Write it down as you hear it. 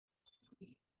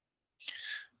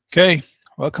Okay,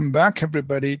 welcome back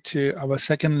everybody to our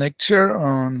second lecture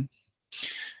on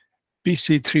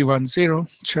BC310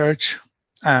 Church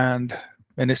and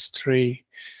Ministry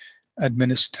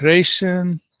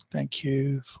Administration. Thank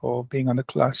you for being on the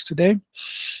class today.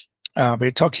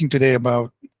 We're talking today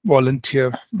about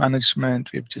volunteer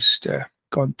management. We've just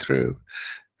gone through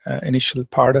initial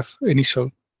part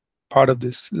of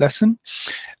this lesson.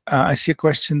 I see a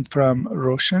question from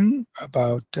Roshan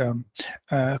about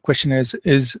question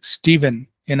is Stephen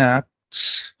in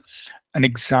Acts an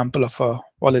example of a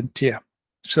volunteer?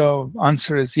 So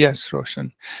answer is yes,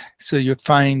 Roshan. So you'd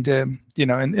find in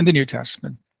the New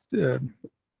Testament,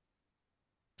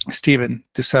 Stephen,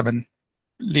 the 7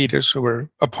 leaders who were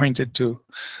appointed to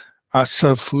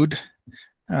serve food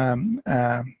in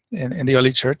the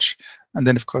early church. And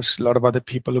then, of course, a lot of other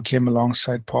people who came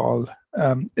alongside Paul.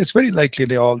 It's very likely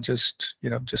they all just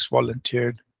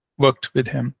volunteered, worked with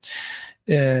him.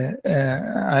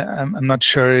 I'm not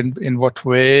sure in what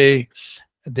way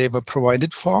they were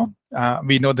provided for.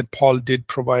 We know that Paul did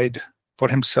provide for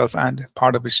himself and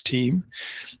part of his team.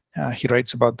 He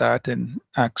writes about that in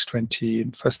Acts 20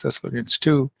 and 1 Thessalonians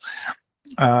 2.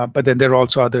 But then there are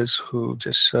also others who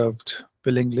just served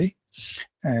willingly.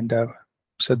 And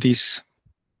so these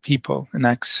people in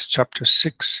Acts chapter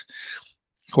 6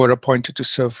 who were appointed to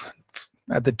serve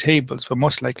at the tables were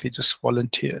most likely just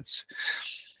volunteers.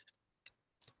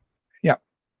 Yeah.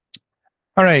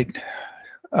 All right.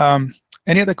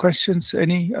 Any other questions?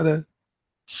 Any other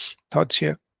thoughts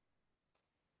here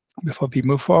before we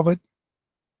move forward?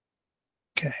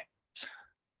 Okay.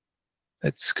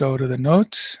 Let's go to the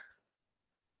notes.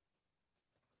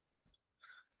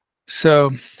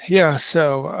 So yeah,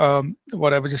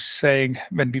 what I was just saying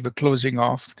when we were closing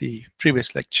off the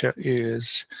previous lecture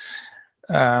is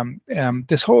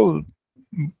this whole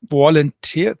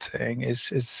volunteer thing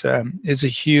is a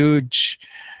huge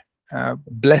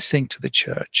blessing to the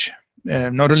church,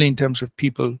 not only in terms of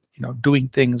people doing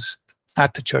things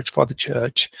at the church for the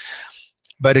church,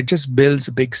 but it just builds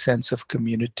a big sense of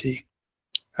community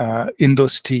in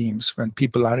those teams when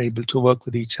people are able to work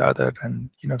with each other and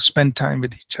spend time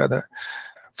with each other.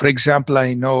 For example,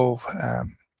 I know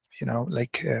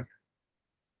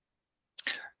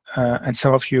and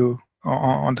some of you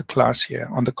on the class here,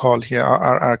 on the call here,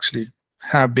 are actually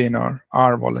have been or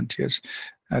are volunteers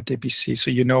at APC,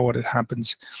 so you know what it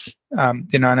happens. And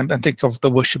I think of the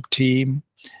worship team.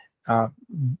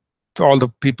 All the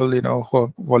people who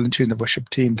are volunteering in the worship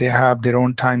team, they have their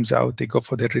own times out. They go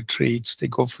for their retreats. They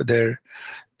go for their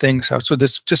things out. So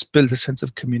this just builds a sense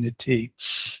of community.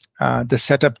 The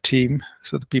setup team,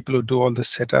 so the people who do all the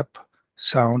setup,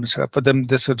 sound, setup, for them,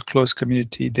 this is a close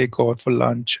community. They go out for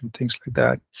lunch and things like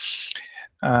that.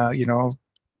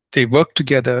 They work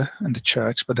together in the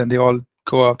church, but then they all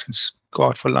go out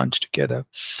for lunch together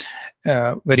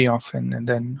very often. And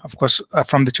then, of course,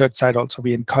 from the church side also,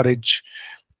 we encourage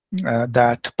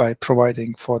that by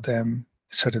providing for them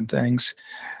certain things.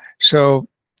 So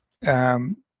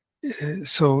in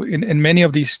many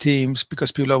of these teams,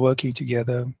 because people are working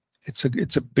together, it's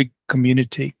a big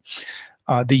community.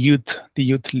 The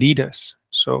youth leaders.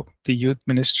 So the youth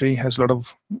ministry has a lot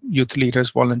of youth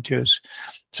leaders, volunteers.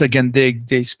 So again,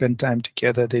 they spend time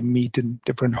together. They meet in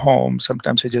different homes.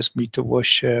 Sometimes they just meet to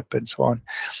worship and so on.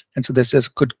 And so there's a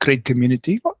great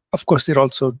community. Of course, they're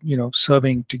also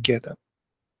serving together.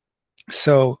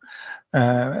 So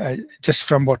just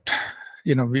from what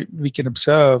we can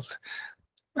observe,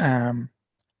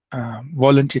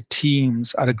 volunteer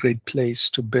teams are a great place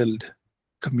to build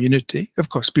community. Of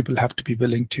course, people have to be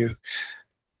willing to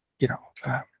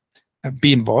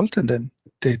be involved, and then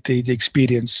they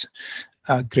experience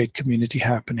great community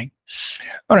happening.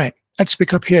 All right, let's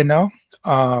pick up here now.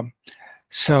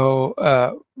 So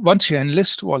once you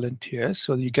enlist volunteers,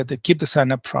 so you keep the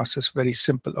sign-up process very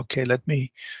simple. Okay, let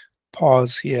me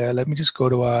pause here. Let me just go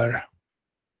to our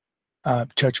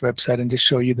church website and just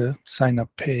show you the sign-up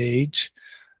page.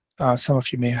 Some of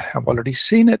you may have already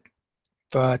seen it,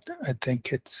 but I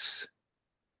think it's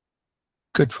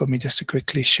good for me just to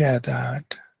quickly share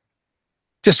that,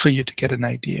 just for you to get an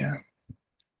idea.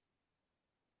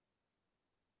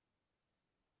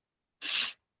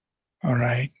 All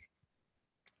right.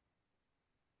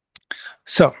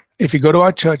 So if you go to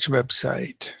our church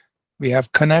website, we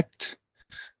have Connect,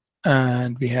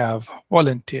 and we have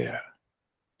volunteer.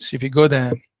 So if you go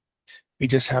there, we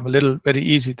just have a little very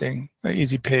easy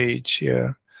page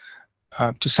here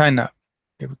to sign up.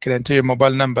 You can enter your mobile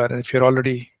number, and if you're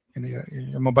already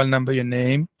your mobile number, your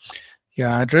name, your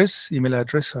address, email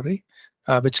address, sorry,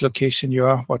 which location you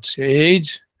are, what's your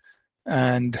age,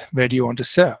 and where do you want to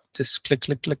serve. Just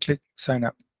click, sign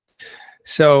up.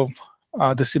 So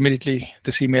this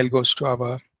email goes to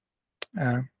our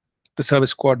the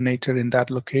service coordinator in that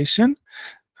location,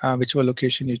 whichever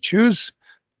location you choose,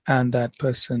 and that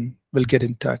person will get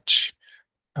in touch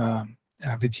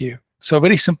with you. So a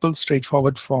very simple,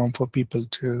 straightforward form for people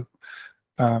to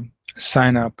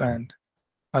sign up and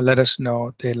let us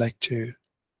know they like to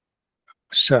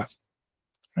serve.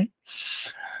 Right?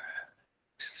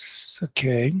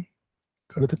 Okay,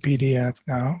 go to the PDF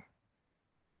now.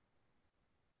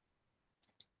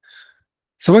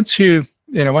 So once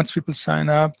once people sign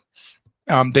up,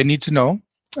 they need to know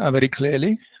very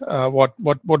clearly what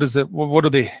do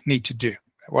they need to do?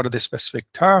 What are the specific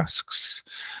tasks?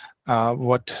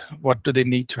 What do they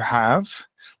need to have?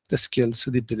 The skills,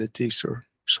 the abilities, or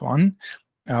so on.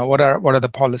 What are the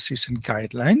policies and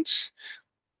guidelines?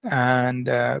 And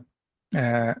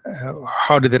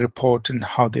how do they report and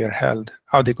how they are held?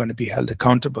 How they're going to be held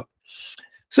accountable?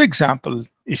 So, example: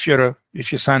 if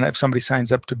somebody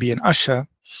signs up to be an usher,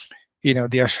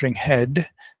 the ushering head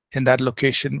in that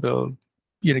location will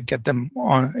get them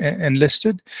on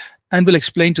enlisted, and will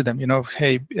explain to them,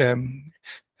 hey,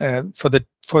 for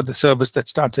the service that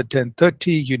starts at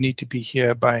 10:30, you need to be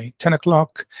here by 10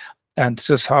 o'clock, and this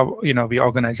is how we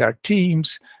organize our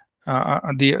teams. How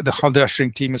the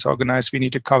ushering team is organized. We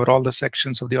need to cover all the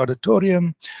sections of the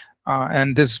auditorium,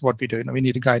 and this is what we do. We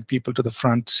need to guide people to the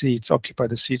front seats, occupy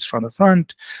the seats from the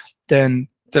front. Then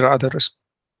there are other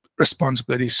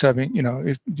responsibilities serving.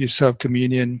 If you serve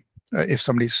communion, if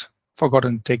somebody's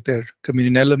forgotten to take their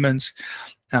communion elements,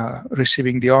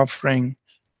 receiving the offering,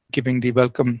 giving the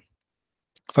welcome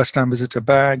first-time visitor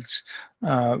bags.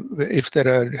 If there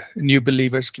are new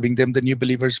believers, giving them the new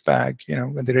believers bag,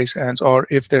 when they raise hands, or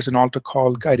if there's an altar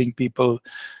call, guiding people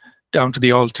down to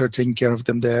the altar, taking care of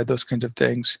them there, those kinds of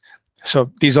things.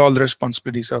 So these are all the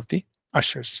responsibilities of the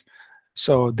ushers.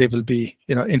 So they will be,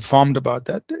 informed about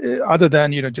that. Other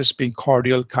than, just being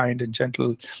cordial, kind, and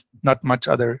gentle, not much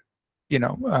other,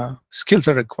 skills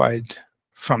are required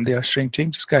from the ushering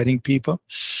team, just guiding people.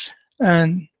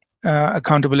 And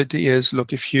accountability is,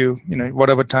 look, if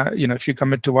whatever time, if you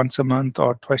commit to once a month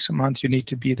or twice a month, you need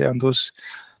to be there on those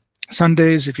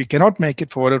Sundays. If you cannot make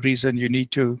it for whatever reason, you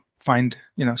need to find,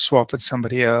 swap with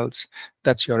somebody else.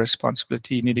 That's your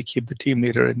responsibility. You need to keep the team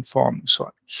leader informed, and so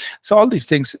on. So all these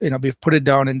things, we've put it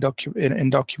down in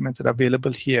documents that are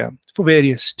available here for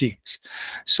various teams.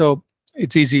 So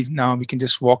it's easy now. We can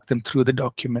just walk them through the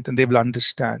document, and they will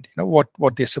understand,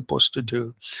 what they're supposed to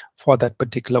do for that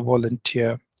particular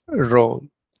volunteer role.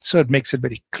 So it makes it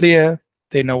very clear.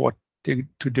 They know what to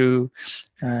do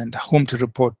and whom to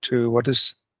report to,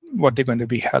 what they're going to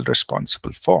be held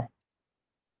responsible for.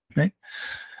 Right?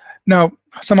 Now,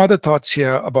 some other thoughts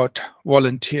here about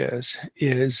volunteers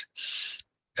is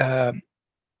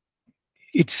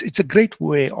it's a great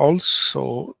way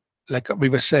also, like we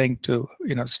were saying, to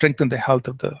strengthen the health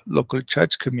of the local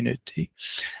church community,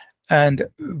 and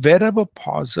wherever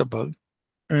possible,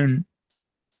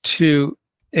 to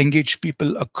engage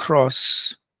people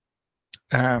across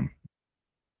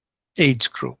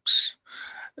age groups,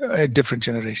 different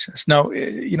generations. Now,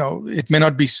 it may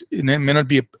not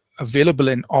be available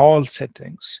in all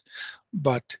settings,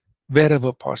 but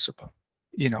wherever possible,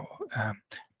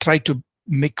 try to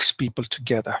mix people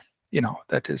together.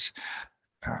 That is,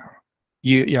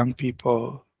 young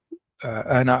people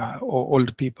and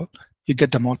old people. You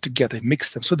get them all together,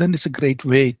 mix them. So then it's a great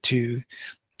way to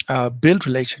build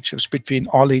relationships between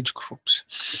all age groups,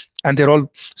 and they're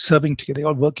all serving together, they're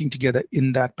all working together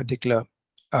in that particular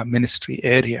ministry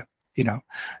area.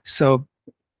 So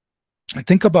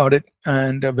think about it,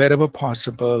 and wherever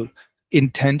possible,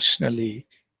 intentionally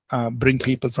bring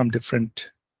people from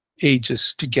different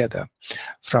ages together,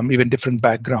 from even different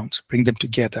backgrounds, bring them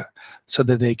together so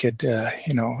that they could,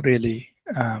 really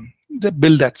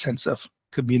build that sense of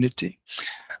community.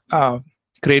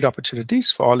 Create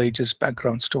opportunities for all ages,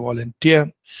 backgrounds to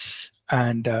volunteer,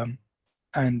 and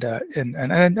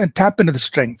tap into the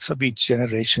strengths of each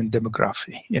generation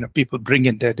demography. People bring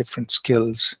in their different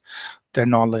skills, their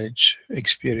knowledge,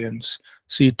 experience.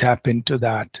 So you tap into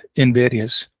that in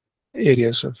various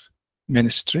areas of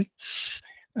ministry.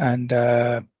 And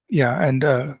like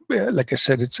I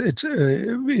said, it's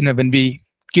when we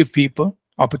give people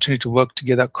opportunity to work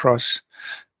together across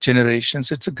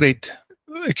generations, it's a great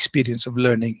experience of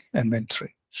learning and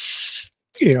mentoring.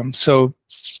 So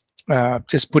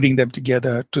just putting them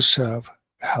together to serve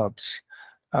helps.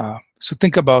 So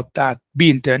think about that. Be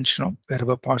intentional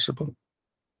wherever possible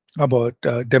about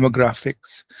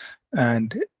demographics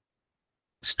and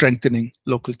strengthening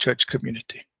local church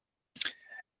community.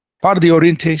 Part of the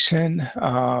orientation,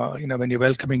 when you're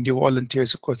welcoming new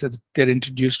volunteers, of course, they're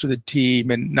introduced to the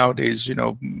team, and nowadays,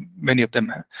 many of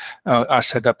them are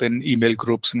set up in email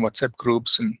groups and WhatsApp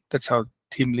groups, and that's how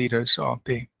team leaders, or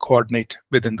they coordinate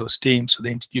within those teams. So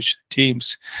they introduce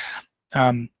teams.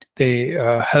 They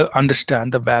help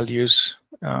understand the values.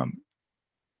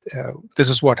 This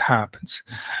is what happens.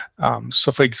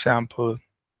 So, for example,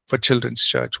 for Children's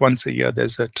Church, once a year,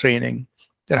 there's a training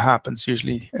that happens,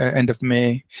 usually end of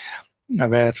May,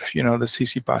 where the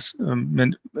CC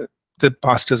the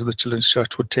pastors of the Children's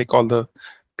Church would take all the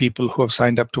people who have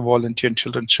signed up to volunteer in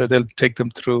Children's Church. They'll take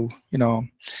them through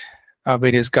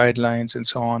various guidelines and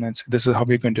so on, and say, this is how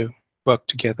we're going to work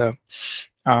together.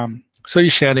 So you're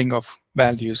sharing of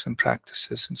values and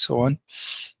practices and so on,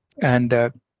 and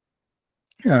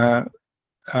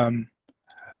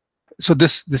so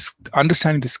this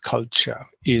understanding this culture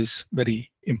is very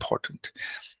important.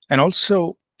 And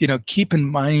also, keep in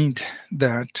mind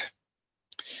that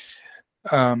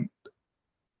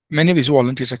many of these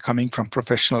volunteers are coming from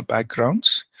professional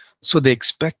backgrounds, so they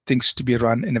expect things to be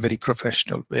run in a very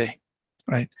professional way,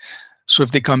 right? So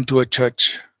if they come to a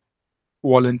church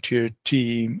volunteer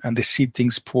team and they see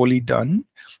things poorly done,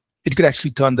 it could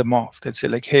actually turn them off. They'd say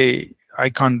like, hey, I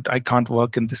can't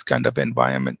work in this kind of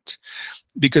environment,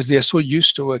 because they are so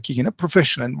used to working in a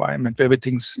professional environment where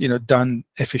everything's done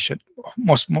efficient.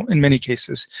 In many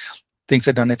cases, things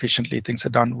are done efficiently, things are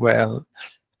done well.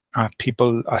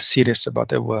 People are serious about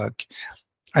their work,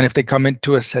 and if they come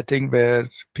into a setting where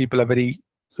people are very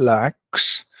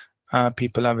lax,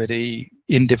 people are very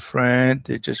indifferent,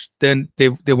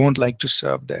 they won't like to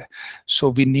serve there. So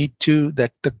we need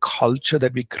that the culture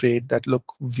that we create, that look,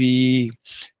 we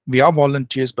are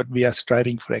volunteers, but we are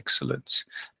striving for excellence.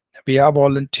 We are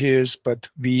volunteers, but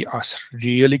we are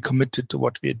really committed to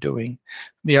what we are doing.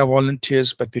 We are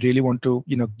volunteers, but we really want to,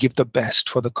 give the best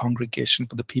for the congregation,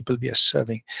 for the people we are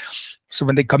serving. So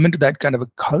when they come into that kind of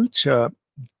a culture,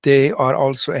 they are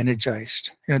also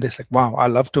energized. They're like, wow, I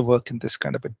love to work in this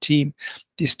kind of a team.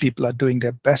 These people are doing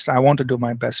their best. I want to do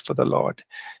my best for the Lord.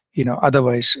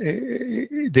 Otherwise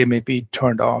they may be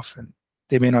turned off and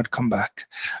they may not come back.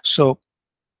 So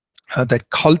that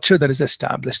culture that is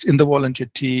established in the volunteer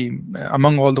team,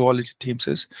 among all the volunteer teams,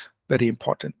 is very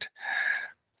important.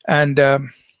 And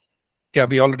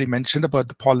we already mentioned about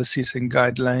the policies and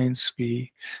guidelines.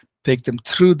 We take them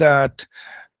through that.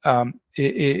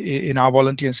 In our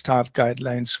volunteer and staff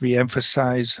guidelines, we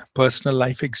emphasize personal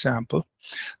life example.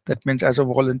 That means as a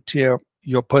volunteer,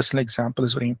 your personal example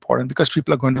is very important, because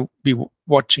people are going to be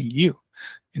watching you.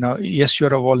 Yes,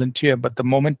 you're a volunteer, but the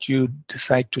moment you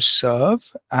decide to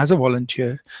serve as a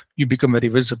volunteer, you become very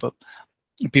visible.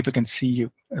 People can see you.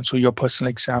 And so your personal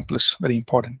example is very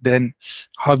important. Then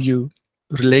how you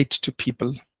relate to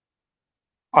people,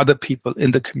 other people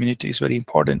in the community, is very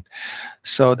important.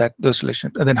 So that those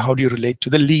relationships, and then how do you relate to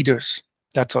the leaders?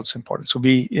 That's also important. So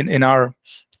we, in our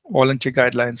volunteer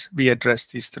guidelines, we address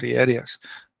these three areas: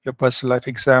 your personal life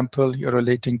example, you're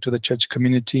relating to the church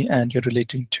community, and you're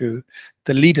relating to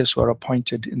the leaders who are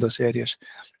appointed in those areas.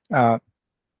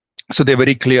 So they're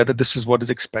very clear that this is what is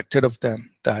expected of them,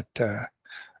 that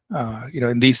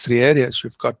in these three areas,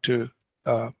 you've got to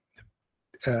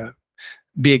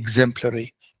be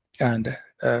exemplary and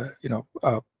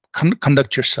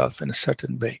conduct yourself in a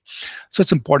certain way. So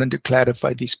it's important to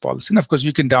clarify these policies. And of course,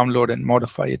 you can download and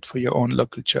modify it for your own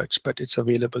local church, but it's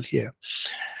available here.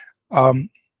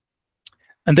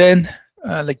 And then,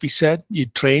 like we said, you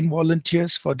train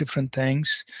volunteers for different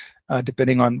things,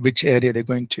 depending on which area they're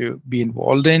going to be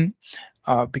involved in,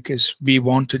 because we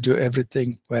want to do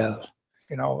everything well.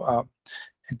 The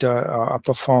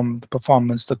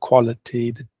performance, the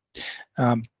quality,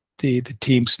 the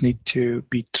teams need to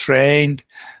be trained,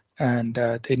 and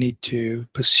they need to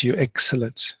pursue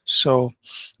excellence. So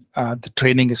the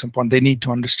training is important. They need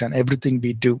to understand everything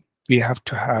we do. We have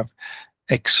to have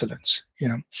excellence.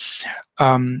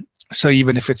 So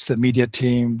even if it's the media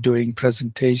team doing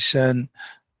presentation,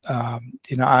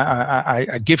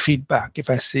 I give feedback. If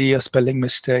I see a spelling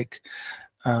mistake,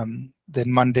 then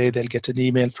Monday they'll get an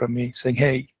email from me saying,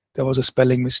 hey, there was a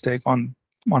spelling mistake on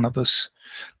one of those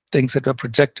things that were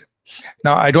projected.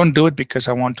 Now, I don't do it because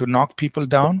I want to knock people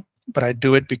down, but I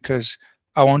do it because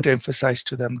I want to emphasize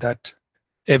to them that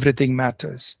everything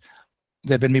matters.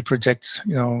 That when we project,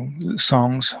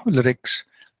 songs, lyrics,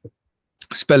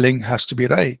 spelling has to be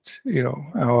right,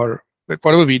 or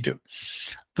whatever we do,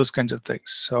 those kinds of things.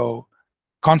 So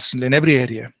constantly in every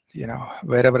area,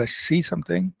 wherever I see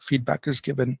something, feedback is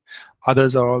given.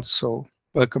 Others are also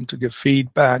welcome to give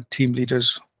feedback. Team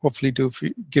leaders hopefully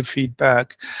give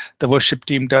feedback. The worship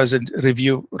team does a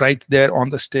review right there on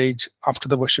the stage after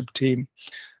the worship time.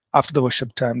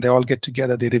 They all get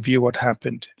together, they review what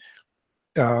happened,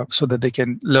 so that they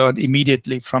can learn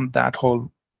immediately from that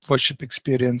whole worship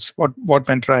experience. What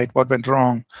went right, what went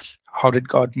wrong, how did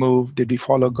God move, did we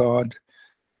follow God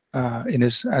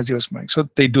as he was moving? So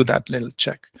they do that little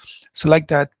check. So like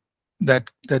that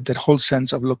whole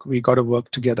sense of, look, we got to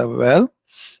work together well,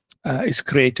 is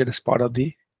created as part of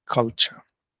the culture.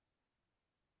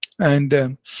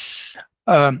 And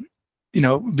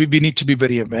we need to be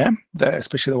very aware that,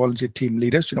 especially the volunteer team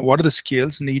leaders, what are the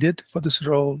skills needed for this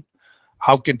role?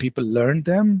 How can people learn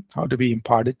them? How do we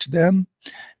impart it to them?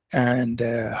 And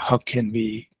how can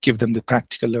we give them the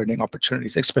practical learning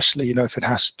opportunities, especially, if it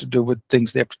has to do with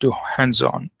things they have to do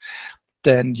hands-on,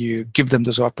 then you give them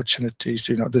those opportunities.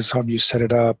 This is how you set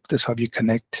it up, this is how you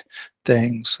connect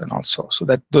things, and also so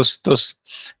that those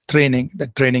training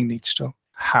needs to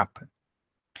happen.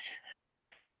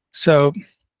 So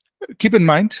keep in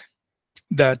mind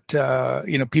that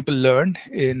people learn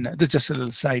in this. Just a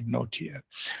little side note here.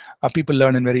 People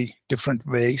learn in very different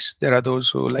ways. There are those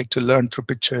who like to learn through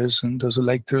pictures, and those who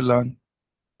like to learn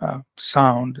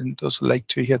sound, and those who like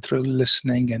to hear through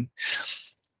listening, and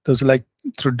those who like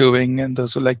through doing, and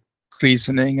those who like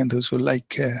reasoning, and those who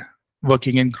like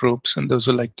working in groups, and those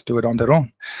who like to do it on their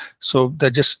own. So they're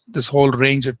just this whole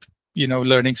range of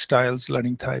learning styles,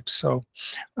 learning types. So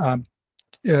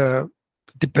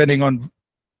depending on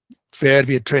where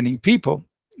we are training people,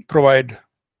 provide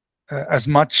as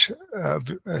much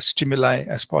stimuli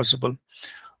as possible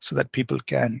so that people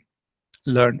can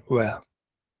learn well.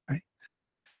 Right?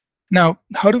 Now,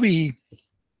 how do we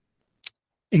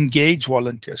engage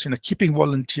volunteers? Keeping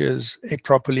volunteers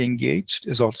properly engaged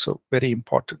is also very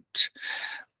important,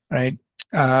 right?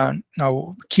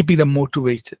 Now, keeping them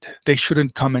motivated. They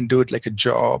shouldn't come and do it like a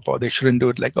job, or they shouldn't do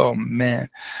it like, oh man,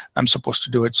 I'm supposed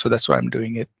to do it, so that's why I'm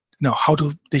doing it. No,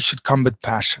 they should come with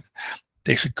passion.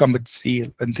 They should come with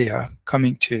zeal when they are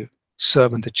coming to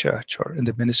serve in the church or in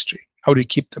the ministry. How do you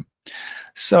keep them?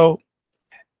 So,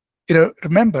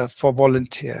 remember, for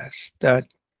volunteers, that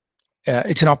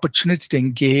it's an opportunity to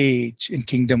engage in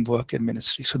kingdom work and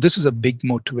ministry. So this is a big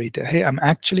motivator. Hey, I'm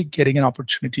actually getting an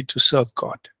opportunity to serve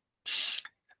God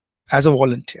as a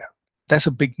volunteer. That's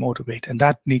a big motivator, and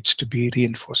that needs to be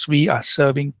reinforced. We are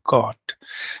serving God.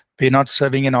 We're not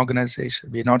serving an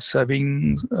organization. We're not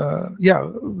serving,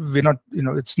 we're not,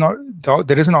 it's not,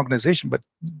 there is an organization, but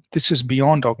this is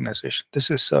beyond organization. This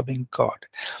is serving God.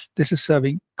 This is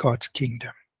serving God's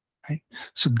kingdom, right?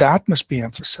 So that must be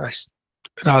emphasized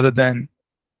rather than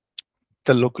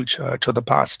the local church or the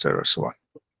pastor or so on.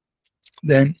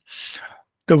 Then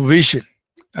the vision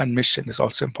and mission is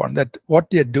also important, that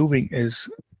what they're doing is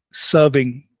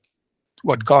serving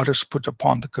what God has put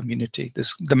upon the community,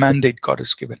 the mandate God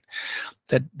has given,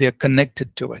 that they're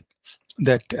connected to it,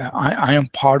 that I am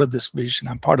part of this vision,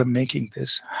 I'm part of making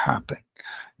this happen.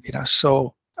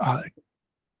 So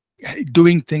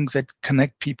doing things that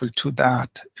connect people to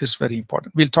that is very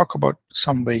important. We'll talk about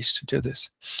some ways to do this.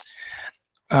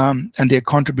 And they're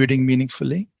contributing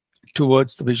meaningfully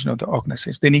towards the vision of the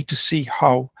organization. They need to see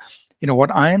how,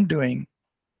 what I am doing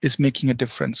is making a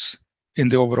difference in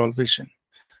the overall vision.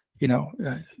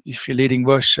 If you're leading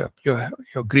worship, you're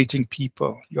greeting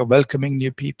people, you're welcoming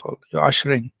new people, you're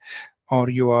ushering, or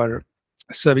you are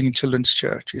serving in children's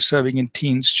church, you're serving in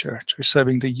teens church, you're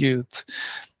serving the youth,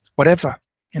 whatever.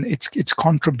 And it's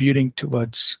contributing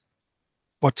towards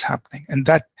what's happening. And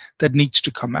that needs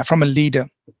to come from a leader.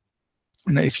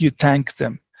 If you thank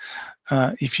them,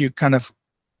 if you kind of,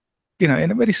 in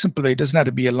a very simple way, it doesn't have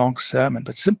to be a long sermon,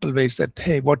 but simple ways that,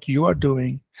 hey, what you are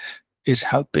doing is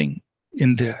helping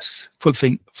in this,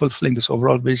 fulfilling this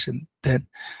overall vision, then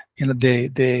they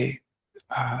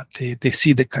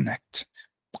see the connect,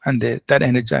 and that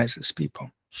energizes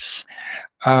people.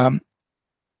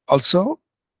 Also,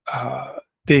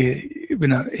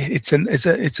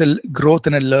 it's a growth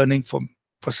and a learning for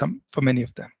many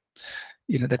of them.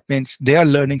 That means they are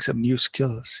learning some new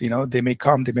skills. They may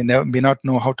not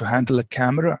know how to handle a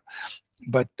camera,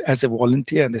 but as a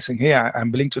volunteer, and they're saying, hey,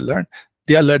 I'm willing to learn.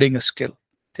 They are learning a skill.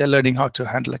 They're learning how to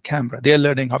handle a camera. They're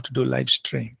learning how to do live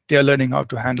stream. They're learning how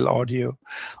to handle audio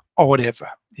or whatever,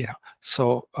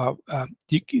 So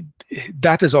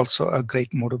that is also a great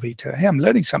motivator. Hey, I'm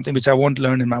learning something which I won't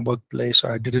learn in my workplace,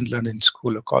 or I didn't learn in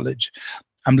school or college.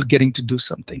 I'm getting to do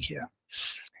something here.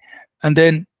 And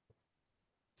then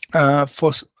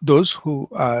for those who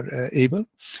are able,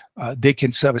 they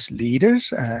can serve as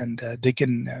leaders, and they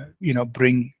can,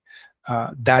 bring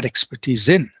that expertise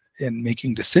in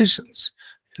making decisions.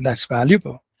 And that's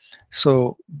valuable.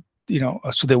 So,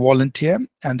 so they volunteer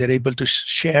and they're able to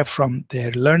share from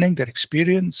their learning, their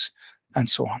experience, and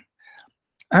so on.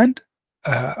 And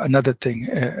another thing,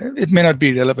 it may not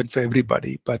be relevant for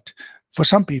everybody, but for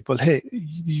some people, hey,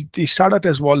 they start out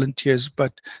as volunteers,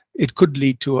 but it could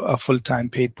lead to a full-time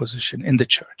paid position in the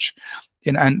church.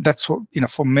 And that's what,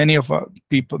 for many of our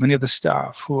people, many of the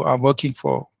staff who are working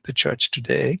for the church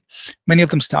today, many of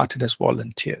them started as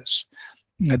volunteers.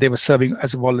 They were serving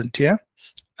as a volunteer,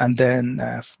 and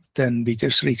then we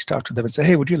just reached out to them and said,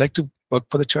 hey, would you like to work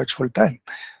for the church full-time?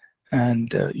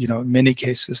 And in many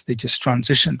cases, they just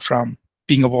transitioned from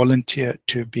being a volunteer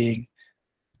to being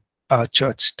a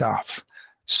church staff.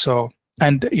 So,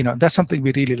 and that's something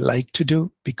we really like to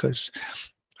do, because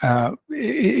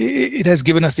it has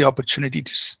given us the opportunity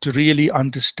to really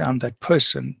understand that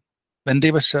person when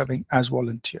they were serving as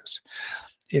volunteers.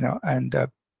 And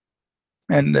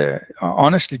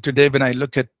honestly, today when I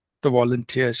look at the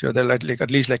volunteers, they're like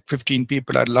at least like 15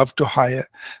 people I'd love to hire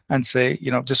and say,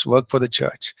 just work for the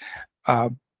church.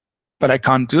 But I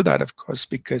can't do that, of course,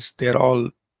 because they're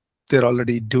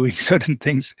already doing certain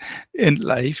things in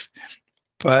life.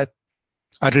 But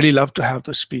I'd really love to have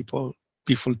those people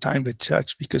be full-time with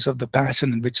church because of the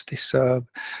passion in which they serve,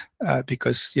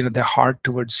 because their heart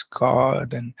towards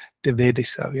God and the way they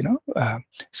serve.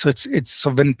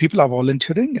 So when people are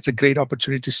volunteering, it's a great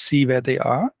opportunity to see where they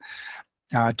are,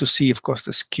 to see, of course,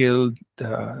 the skill,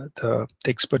 the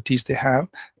expertise they have,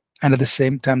 and at the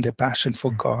same time their passion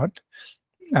for God.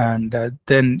 And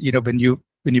then when you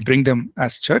bring them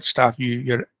as church staff,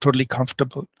 you're totally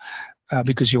comfortable,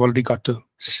 because you've already got to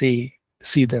see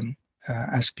them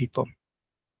as people.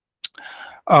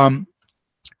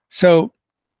 So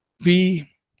we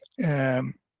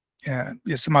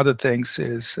some other things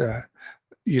is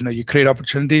you create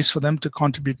opportunities for them to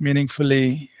contribute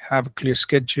meaningfully, have a clear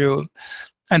schedule.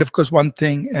 And of course, one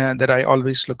thing that I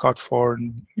always look out for,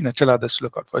 and tell others to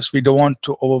look out for, is we don't want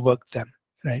to overwork them,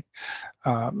 right?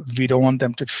 We don't want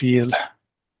them to feel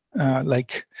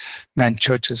like, man,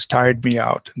 church has tired me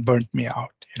out and burnt me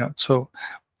out. So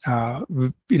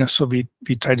so we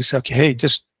try to say, okay, hey,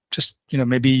 just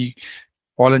maybe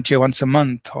volunteer once a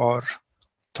month or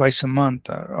twice a month,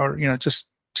 or just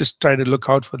try to look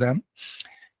out for them.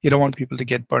 You don't want people to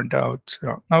get burnt out.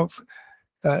 Now,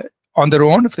 on their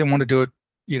own, if they want to do it,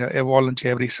 a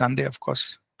volunteer every Sunday, of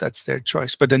course, that's their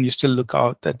choice. But then you still look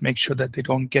out, that make sure that they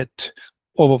don't get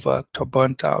overworked or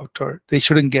burnt out, or they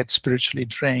shouldn't get spiritually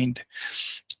drained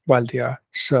while they are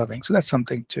serving. So that's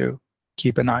something to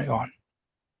keep an eye on.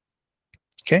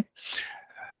 Okay.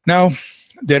 Now,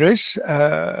 there is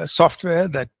software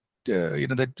that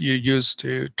that you use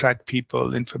to track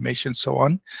people, information, so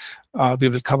on. We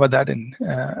will cover that in.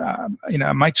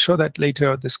 I might show that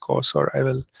later this course, or I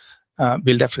will.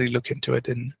 We'll definitely look into it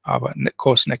in our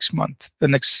course next month.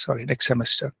 Next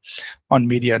semester on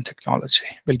media and technology.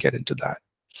 We'll get into that.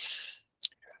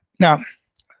 Now,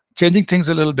 changing things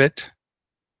a little bit.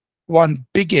 One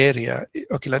big area.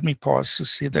 Okay, let me pause to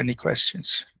see if there are any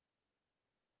questions.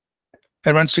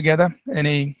 Everyone's together?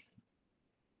 Any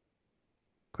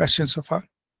questions so far?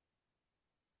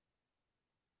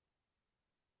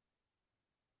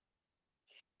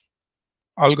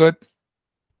 All good?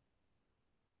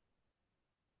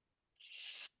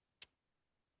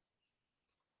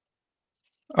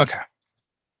 Okay.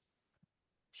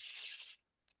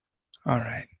 All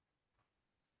right.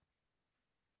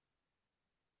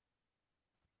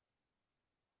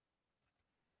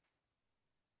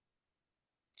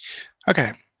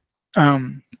 Okay.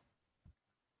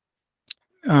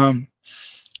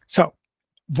 So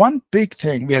one big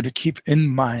thing we have to keep in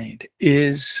mind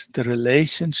is the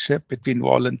relationship between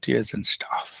volunteers and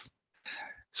staff.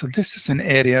 So this is an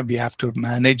area we have to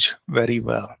manage very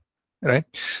well, right?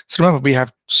 So remember, we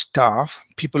have staff,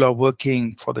 people are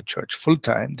working for the church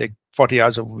full-time, they 40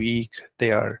 hours a week,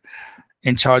 they are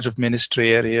in charge of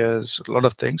ministry areas, a lot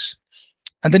of things.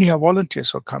 And then you have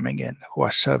volunteers who are coming in, who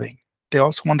are serving. They're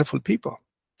also wonderful people.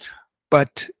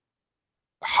 But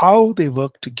how they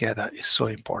work together is so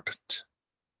important.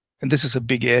 And this is a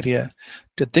big area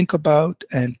to think about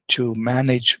and to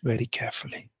manage very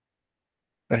carefully,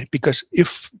 right? Because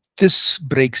if this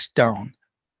breaks down,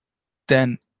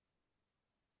 then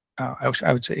I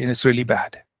would say it's really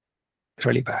bad. It's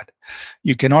really bad.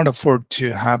 You cannot afford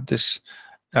to have this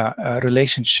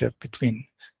relationship between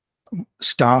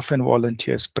staff and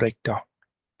volunteers break down.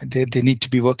 They need to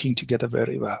be working together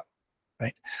very well,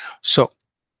 right? So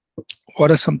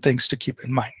what are some things to keep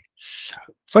in mind?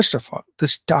 First of all, the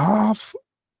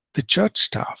church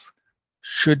staff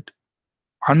should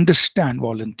understand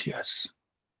volunteers,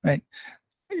 right?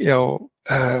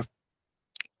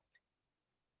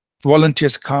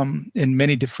 volunteers come in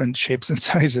many different shapes and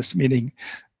sizes, meaning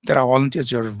there are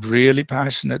volunteers who are really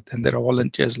passionate, and there are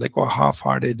volunteers like who are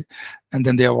half-hearted, and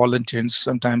then there are volunteers,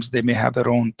 sometimes they may have their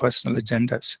own personal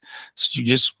agendas. So you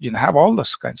just have all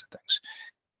those kinds of things.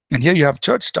 And here you have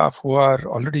church staff who are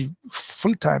already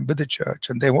full-time with the church,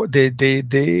 and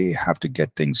they have to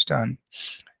get things done,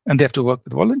 and they have to work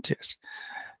with volunteers.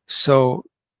 So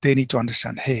they need to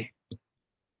understand, hey,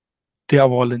 they are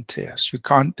volunteers. You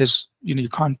can't you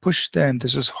can't push them.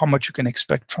 This is how much you can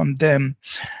expect from them.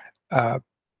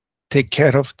 Take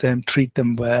care of them, treat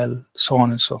them well, so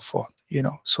on and so forth.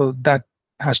 So that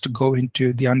has to go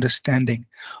into the understanding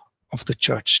of the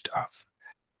church staff.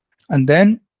 And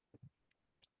then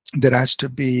there has to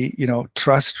be,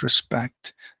 trust,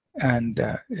 respect, and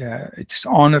just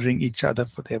honoring each other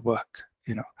for their work.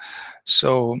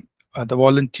 So the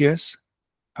volunteers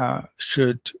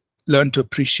should learn to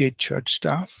appreciate church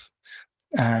staff,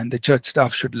 and the church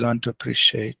staff should learn to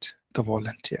appreciate the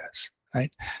volunteers,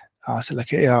 right? So like,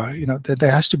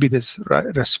 there has to be this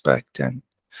respect and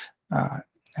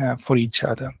for each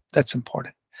other. That's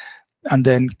important. And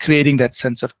then creating that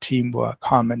sense of teamwork,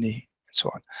 harmony, and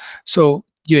so on. So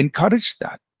you encourage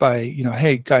that by,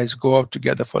 hey, guys, go out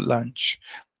together for lunch.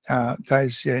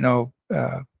 Guys,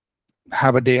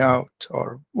 have a day out,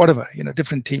 or whatever.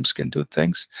 Different teams can do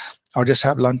things, or just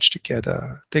have lunch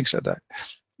together, things like that.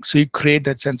 So you create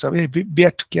that sense of, hey, we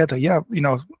are together. Yeah,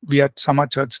 we are some are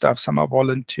church staff, some are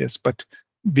volunteers, but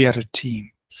we are a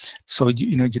team. So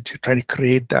you try to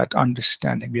create that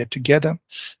understanding. We are together.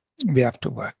 We have to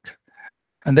work.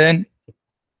 And then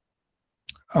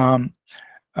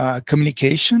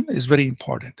communication is very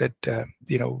important. That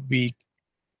we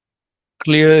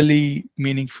clearly,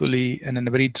 meaningfully, and in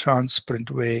a very transparent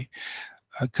way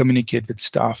communicate with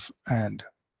staff and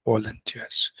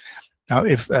volunteers. Now,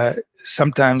 if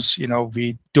sometimes,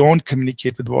 we don't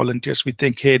communicate with volunteers, we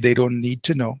think, hey, they don't need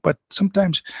to know. But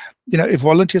sometimes, if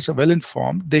volunteers are well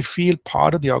informed, they feel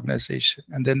part of the organization,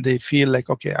 and then they feel like,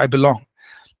 okay, I belong.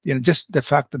 Just the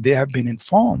fact that they have been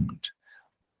informed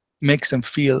makes them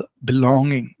feel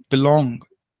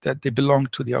that they belong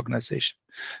to the organization.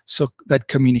 So that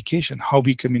communication, how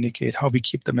we communicate, how we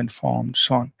keep them informed,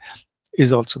 so on,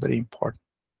 is also very important,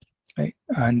 right?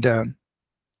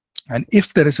 And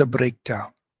if there is a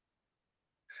breakdown,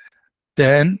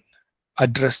 then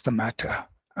address the matter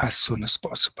as soon as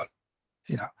possible.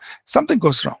 Something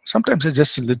goes wrong. Sometimes it's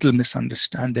just a little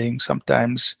misunderstanding.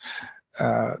 Sometimes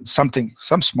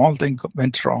some small thing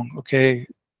went wrong. Okay,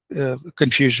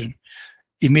 confusion.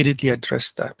 Immediately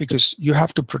address that, because you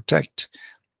have to protect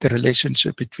the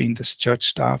relationship between this church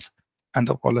staff and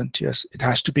the volunteers. It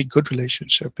has to be a good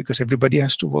relationship, because everybody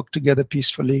has to work together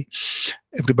peacefully.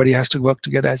 Everybody has to work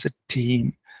together as a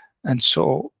team. And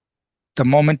so the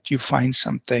moment you find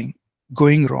something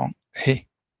going wrong, hey,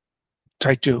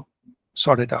 try to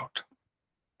sort it out,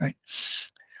 right?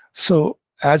 So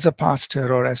as a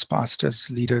pastor, or as pastors,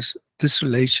 leaders, this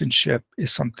relationship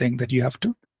is something that you have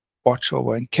to watch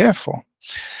over and care for.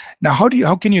 Now,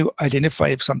 how can you identify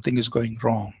if something is going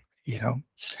wrong?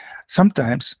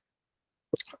 Sometimes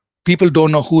people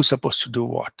don't know who's supposed to do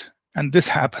what, and this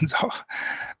happens.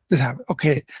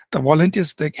 Okay, the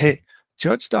volunteers think, hey,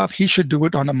 church staff, he should do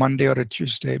it on a Monday or a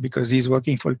Tuesday because he's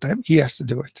working full time. He has to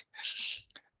do it.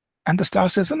 And the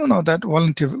staff says, no, that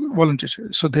volunteer.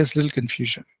 So there's little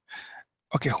confusion.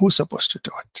 Okay, who's supposed to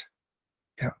do it?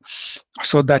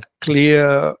 So that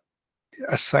clear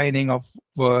assigning of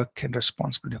work and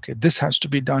responsibility. Okay, this has to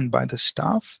be done by the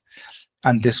staff,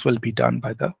 and this will be done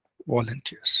by the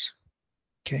volunteers.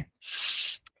 Okay,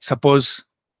 suppose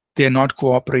they're not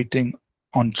cooperating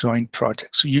on joint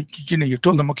projects. So you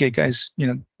told them, okay, guys,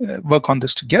 work on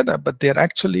this together, but they're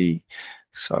actually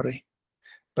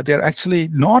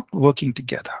not working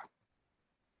together.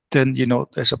 Then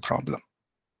there's a problem,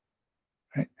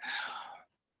 right?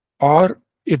 Or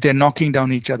if they're knocking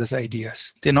down each other's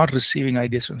ideas, they're not receiving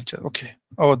ideas from each other. Okay,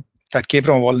 oh, that came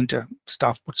from a volunteer,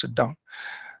 staff puts it down.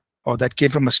 Or that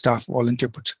came from a staff, volunteer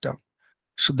puts it down.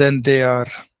 So then they're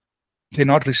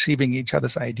not receiving each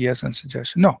other's ideas and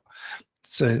suggestions. No.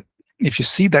 So if you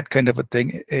see that kind of a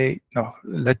thing, no,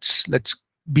 let's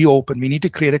be open. We need to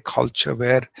create a culture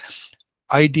where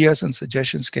ideas and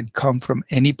suggestions can come from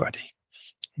anybody,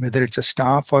 whether it's a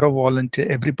staff or a volunteer.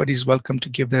 Everybody's welcome to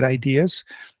give their ideas.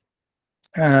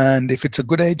 And if it's a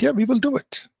good idea, we will do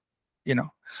it.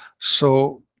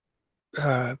 So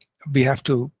we have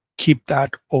to keep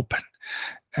that open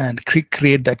and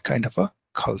create that kind of a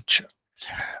culture.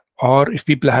 Or if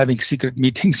people are having secret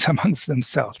meetings amongst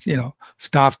themselves,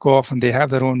 staff go off and they have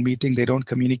their own meeting, they don't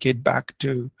communicate back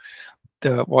to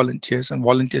the volunteers, and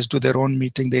volunteers do their own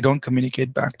meeting, they don't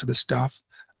communicate back to the staff,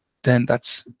 then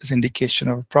that's an indication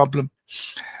of a problem.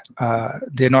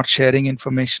 They're not sharing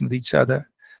information with each other.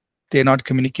 They're not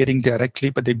communicating directly,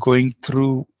 but they're going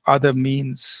through other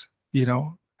means.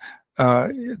 The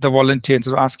volunteers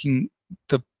are asking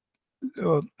the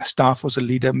staff as a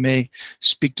leader may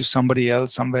speak to somebody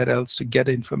else somewhere else to get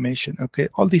information. Okay,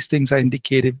 all these things are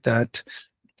indicative that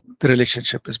the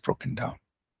relationship is broken down,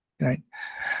 right?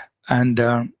 And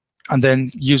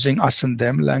then using us and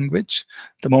them language.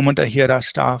 The moment I hear our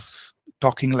staff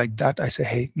talking like that, I say,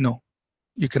 hey, no,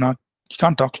 you can't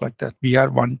talk like that. We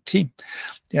are one team.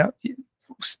 Yeah,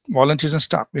 volunteers and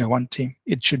staff, we are one team.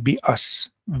 It should be us,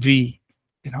 we.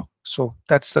 So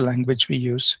that's the language we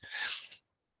use.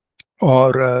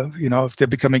 Or if they're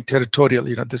becoming territorial,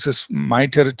 this is my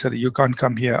territory, you can't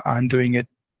come here, I'm doing it,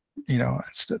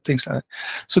 things like that.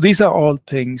 So these are all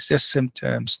things, just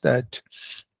symptoms that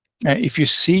if you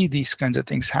see these kinds of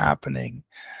things happening,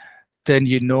 then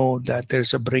you know that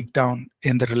there's a breakdown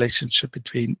in the relationship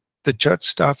between the church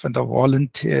staff and the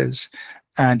volunteers,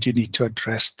 and you need to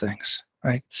address things,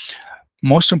 right?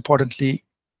 Most importantly,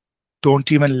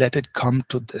 don't even let it come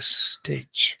to this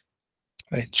stage.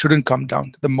 Right? It shouldn't come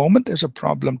down. The moment there's a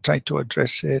problem, try to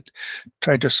address it,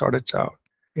 try to sort it out,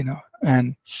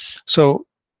 And so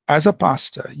as a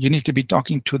pastor, you need to be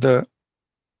talking to the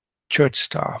church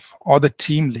staff or the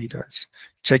team leaders,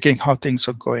 checking how things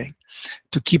are going,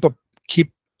 to keep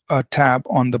a tab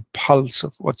on the pulse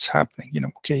of what's happening.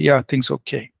 Okay, yeah, things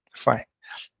okay, fine.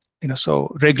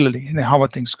 So regularly, how are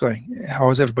things going? How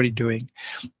is everybody doing?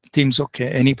 Team's okay,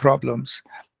 any problems?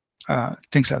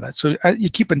 Things like that. So you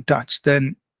keep in touch,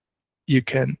 then you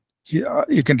can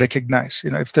recognize,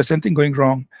 if there's anything going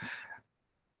wrong,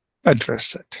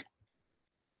 address it,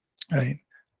 right?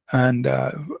 And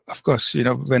of course,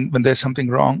 when there's something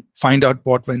wrong, find out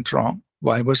what went wrong,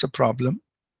 why was the problem,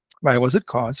 why was it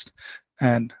caused,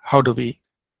 and how do we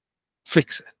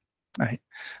fix it, right?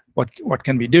 What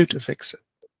can we do to fix it?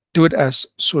 Do it as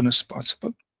soon as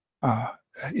possible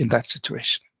in that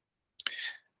situation.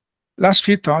 Last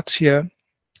few thoughts here.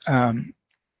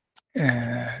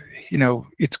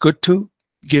 It's good to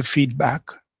give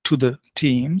feedback to the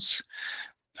teams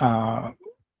on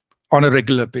a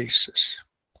regular basis,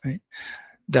 right?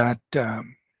 That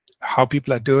how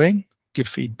people are doing, give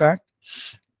feedback,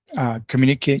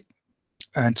 communicate.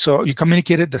 And so you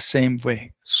communicate it the same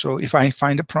way. So if I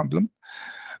find a problem,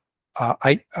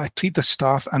 I treat the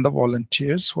staff and the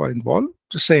volunteers who are involved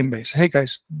the same way. Say, hey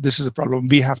guys, this is a problem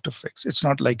we have to fix. It's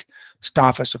not like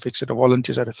staff has to fix it or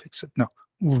volunteers have to fix it. No,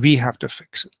 we have to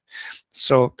fix it.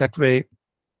 So that way,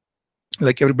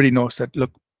 like, everybody knows that,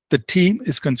 look, the team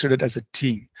is considered as a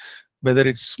team, whether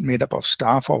it's made up of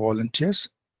staff or volunteers.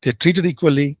 They're treated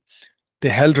equally,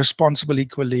 they're held responsible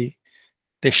equally,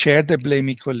 they share the blame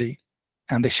equally,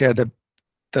 and they share they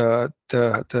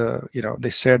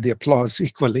share the applause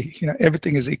equally.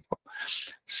 Everything is equal.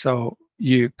 So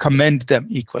you commend them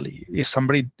equally. If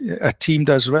a team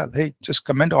does well, hey, just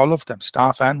commend all of them,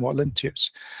 staff and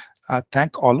volunteers.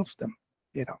 Thank all of them.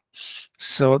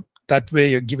 So that way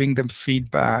you're giving them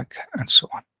feedback and so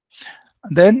on.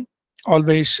 And then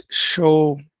always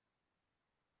show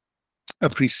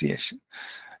appreciation.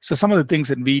 So some of the things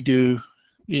that we do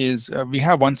is we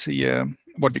have once a year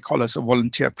what we call as a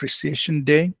volunteer appreciation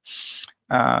day.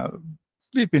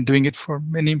 We've been doing it for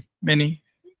many, many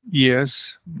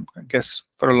years, I guess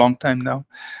for a long time now.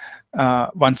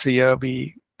 Once a year,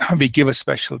 we give a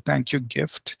special thank you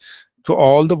gift to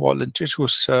all the volunteers who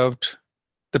served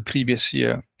the previous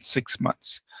year 6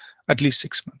 months, at least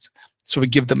 6 months. So we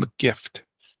give them a gift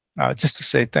just to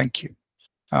say thank you.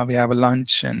 We have a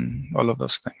lunch and all of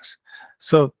those things.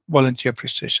 So volunteer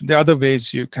appreciation. There are other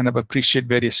ways you kind of appreciate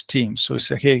various teams. So we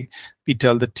say, hey, we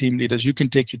tell the team leaders, you can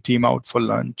take your team out for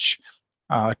lunch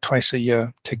twice a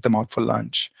year, take them out for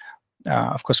lunch.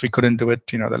 Of course, we couldn't do it,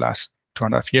 the last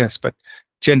 2.5 years, but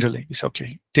generally it's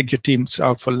okay. Take your teams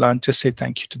out for lunch, just say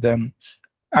thank you to them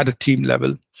at a team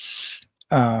level.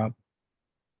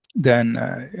 Then,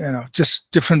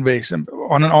 just different ways. And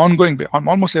on an ongoing basis, on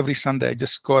almost every Sunday, I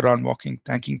just go around walking,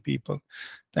 thanking people.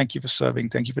 Thank you for serving.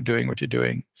 Thank you for doing what you're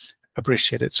doing.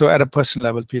 Appreciate it. So at a personal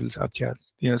level, people say, okay,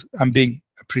 I'm being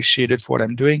appreciated for what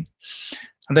I'm doing.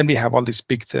 And then we have all these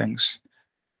big things.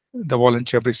 The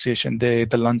volunteer appreciation day,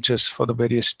 the lunches for the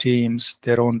various teams,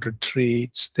 their own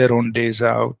retreats, their own days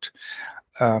out.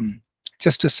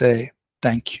 Just to say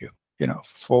thank you,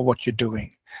 for what you're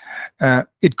doing.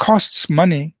 It costs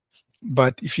money,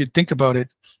 but if you think about it,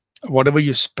 whatever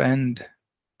you spend,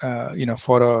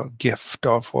 for a gift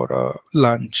or for a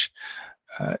lunch,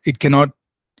 it cannot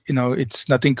it's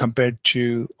nothing compared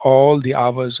to all the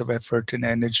hours of effort and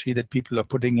energy that people are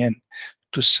putting in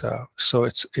to serve. So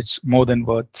it's more than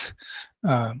worth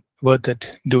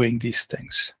it doing these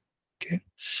things. Okay,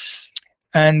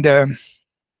 and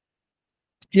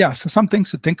yeah, so some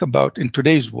things to think about in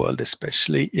today's world,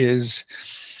 especially, is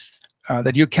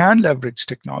that you can leverage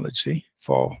technology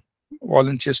for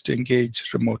volunteers to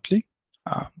engage remotely.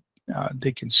 Uh,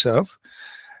 they can serve,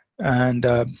 and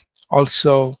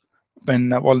also when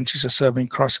volunteers are serving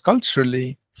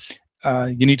cross-culturally,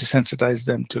 you need to sensitize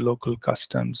them to local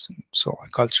customs and so on,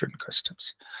 culture and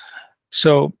customs.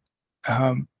 So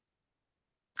um,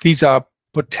 these are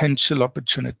potential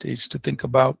opportunities to think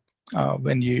about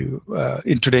when you,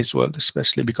 in today's world,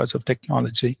 especially because of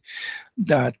technology,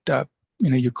 that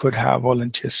you could have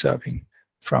volunteers serving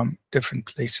from different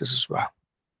places as well.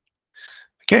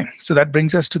 Okay, so that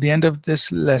brings us to the end of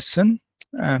this lesson.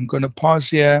 I'm going to pause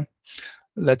here.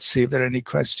 Let's see if there are any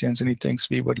questions, any things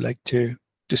we would like to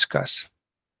discuss.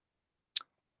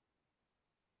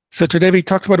 So today we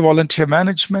talked about volunteer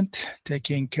management,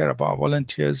 taking care of our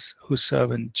volunteers who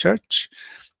serve in church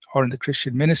or in the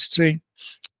Christian ministry.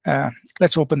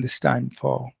 Let's open this time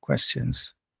for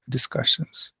questions,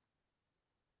 discussions.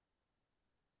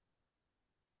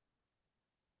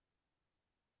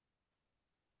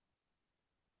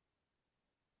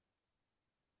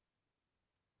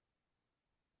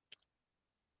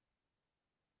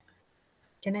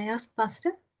 Can I ask,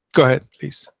 Pastor? Go ahead,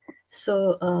 please.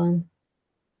 So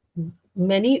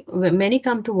many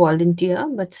come to volunteer,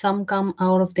 but some come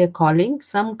out of their calling.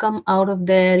 Some come out of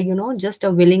their, just a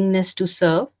willingness to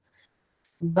serve.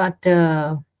 But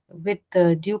with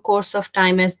the due course of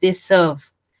time as they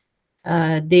serve,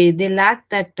 they lack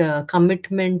that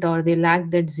commitment, or they lack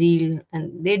that zeal.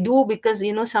 And they do because,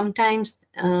 sometimes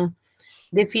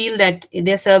they feel that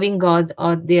they're serving God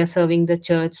or they are serving the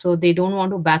church, so they don't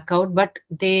want to back out, but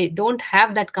they don't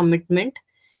have that commitment.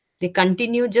 They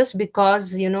continue just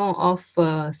because of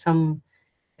some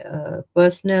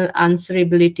personal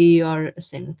answerability or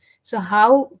sin. So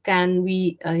how can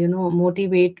we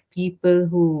motivate people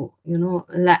who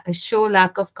show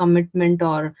lack of commitment,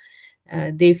 or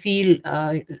they feel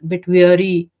a bit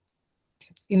weary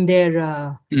in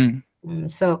their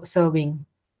serving?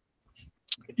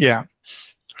 Yeah,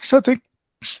 so I think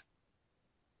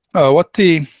what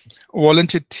the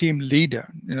volunteer team leader,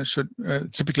 should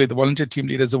typically the volunteer team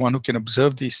leader is the one who can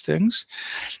observe these things.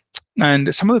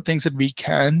 And some of the things that we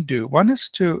can do, one is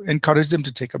to encourage them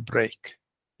to take a break.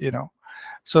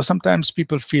 So sometimes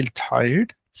people feel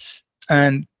tired,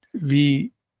 and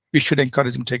we should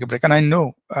encourage them to take a break. And I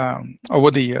know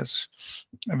over the years,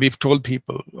 we've told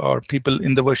people, or people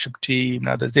in the worship team and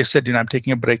others, they said, I'm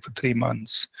taking a break for 3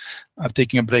 months, I'm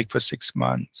taking a break for 6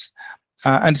 months.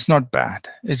 And it's not bad.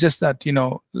 It's just that,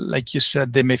 like you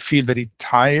said, they may feel very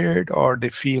tired, or they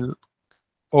feel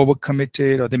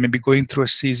overcommitted, or they may be going through a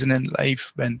season in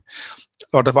life when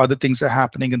a lot of other things are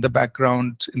happening in the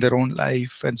background in their own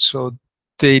life. And so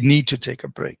they need to take a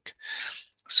break.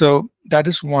 So that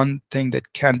is one thing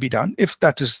that can be done. If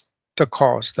that is the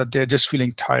cause, that they're just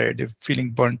feeling tired, they're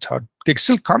feeling burnt out, they're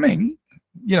still coming,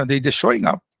 they're just showing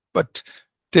up, but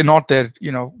they're not there,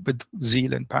 with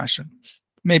zeal and passion.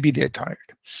 Maybe they're tired.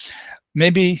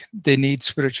 Maybe they need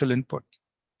spiritual input,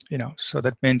 so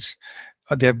that means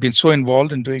they have been so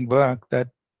involved in doing work that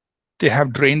they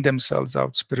have drained themselves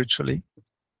out spiritually.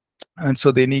 And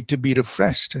so they need to be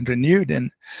refreshed and renewed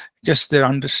in just their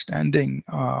understanding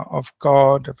of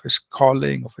God, of his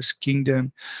calling, of his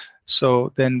kingdom.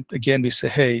 So then again, we say,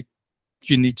 hey,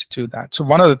 you need to do that. So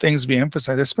one of the things we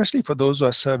emphasize, especially for those who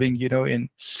are serving, in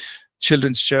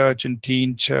children's church and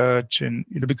teen church, and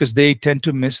because they tend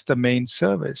to miss the main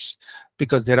service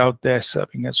because they're out there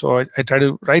serving. And so I try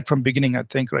to, right from beginning, I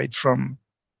think right from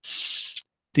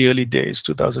the early days,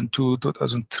 2002,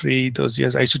 2003, those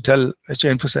years, I used to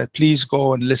emphasize, please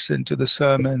go and listen to the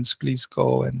sermons, please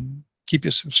go and keep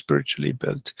yourself spiritually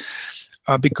built.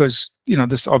 Because,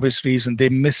 this obvious reason, they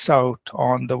miss out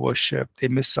on the worship, they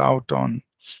miss out on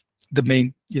the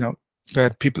main, where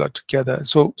people are together.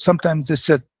 So sometimes they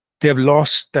said they have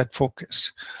lost that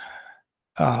focus.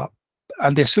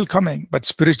 And they're still coming, but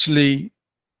spiritually,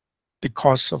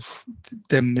 because of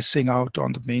them missing out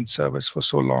on the main service for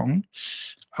so long,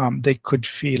 they could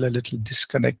feel a little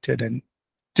disconnected and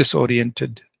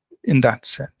disoriented in that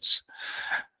sense.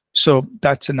 So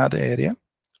that's another area.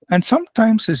 And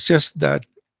sometimes it's just that,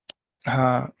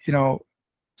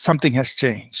 something has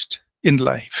changed in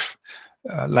life.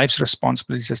 Life's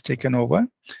responsibilities has taken over.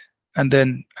 And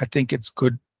then I think it's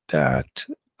good that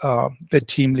the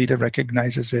team leader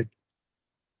recognizes it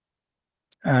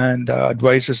and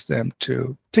advises them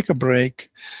to take a break,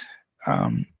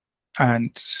 and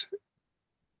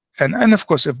of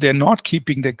course, if they're not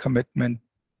keeping their commitment,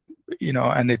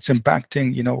 and it's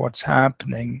impacting, what's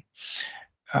happening,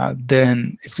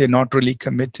 then if they're not really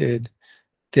committed,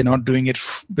 they're not doing it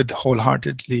with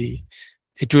wholeheartedly,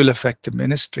 it will affect the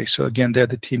ministry. So again, there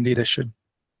the team leader should,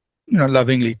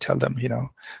 lovingly tell them,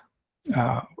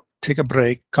 take a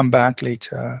break, come back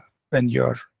later when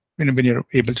you're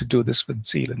able to do this with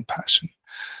zeal and passion.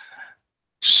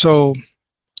 So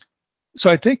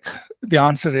I think the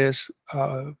answer is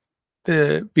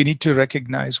we need to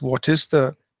recognize what is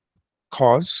the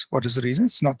cause, what is the reason.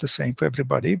 It's not the same for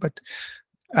everybody,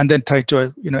 and then try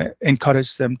to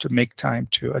encourage them to make time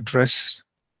to address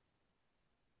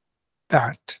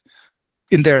that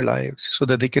in their lives, so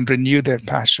that they can renew their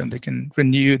passion, they can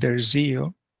renew their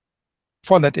zeal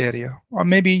for that area. Or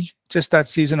maybe just that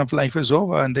season of life is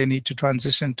over and they need to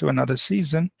transition to another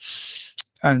season,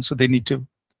 and so they need to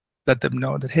let them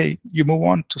know that, hey, you move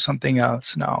on to something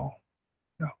else now.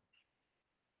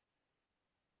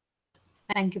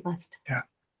 Thank you, Pastor. Yeah,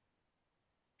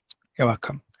 you're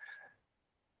welcome.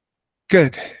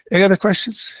 Good. Any other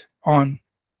questions on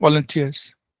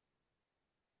volunteers?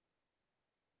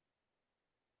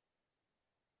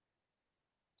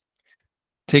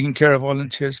 Taking care of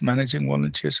volunteers, managing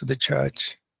volunteers of the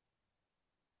church.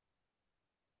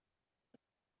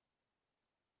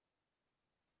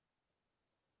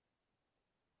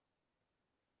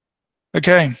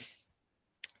 Okay.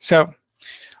 So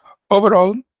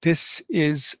overall, this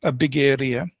is a big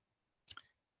area,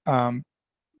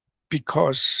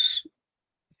 because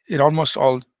in almost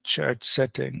all church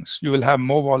settings, you will have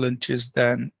more volunteers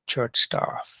than church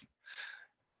staff.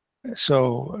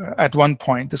 So at one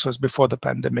point, this was before the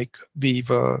pandemic, we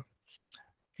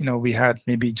had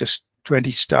maybe just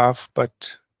 20 staff,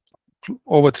 but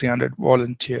over 300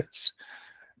 volunteers.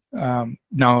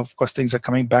 Now, of course, things are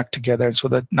coming back together, and so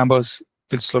the numbers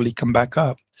will slowly come back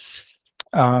up.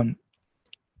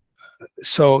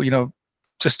 So,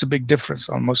 just a big difference,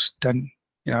 almost 10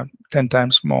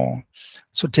 times more.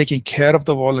 So taking care of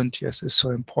the volunteers is so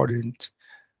important,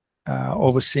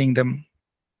 overseeing them,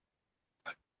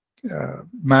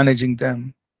 managing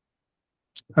them,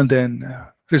 and then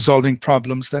resolving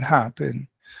problems that happen.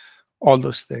 All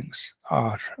those things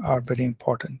are very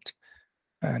important,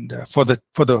 and for the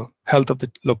health of the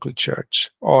local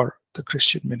church or the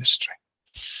Christian ministry.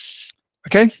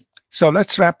 Okay, so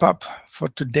let's wrap up for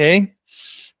today.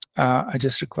 I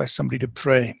just request somebody to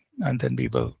pray, and then we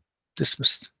will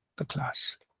dismiss the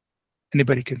class.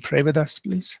 Anybody can pray with us,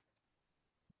 please?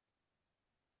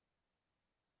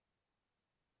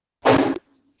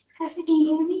 Pastor, can you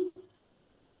hear me?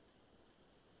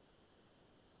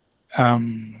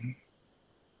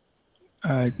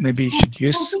 Maybe you should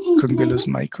use Kungilu's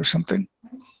mic or something.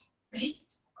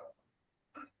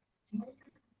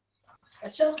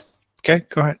 Okay,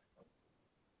 go ahead.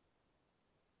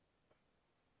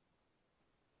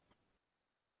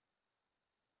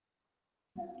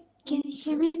 Can you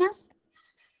hear me now?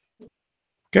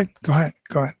 Okay, go ahead.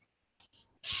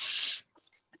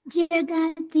 Dear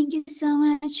God, thank you so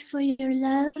much for your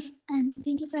love, and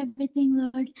thank you for everything,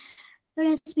 Lord.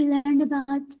 Lord, as we learned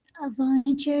about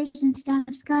volunteers and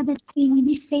staffs, God, that we may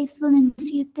be faithful in the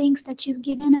few things that you've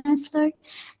given us, Lord,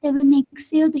 that we may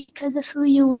excel because of who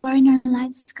you are in our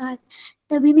lives, God,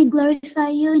 that we may glorify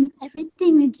you in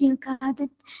everything we do, God. That,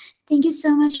 thank you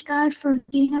so much, God, for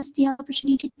giving us the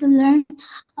opportunity to learn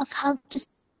of how to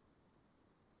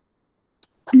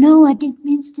know what it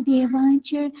means to be a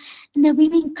volunteer, and that we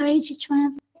may encourage each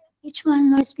one,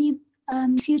 Lord, as we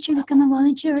future become a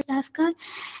volunteer or staff, God.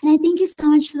 And I thank you so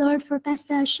much, Lord, for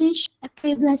Pastor Ashish. I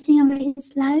pray a blessing over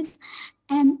his life,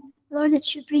 and Lord,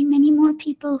 that you bring many more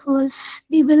people who will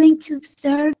be willing to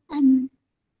serve and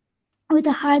with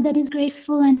a heart that is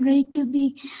grateful and ready to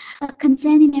be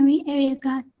content in every area,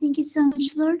 God. Thank you so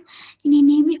much, Lord. In your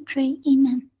name we pray.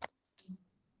 Amen.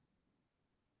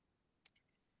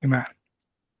 Amen.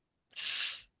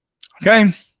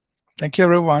 Okay, thank you,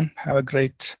 everyone. Have a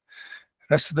great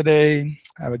rest of the day.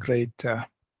 Have a great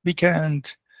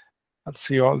weekend. I'll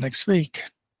see you all next week.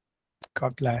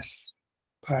 God bless.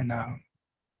 Bye now.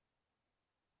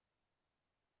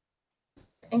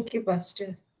 Thank you, Pastor.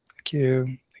 Thank you.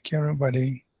 Thank you,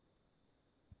 everybody.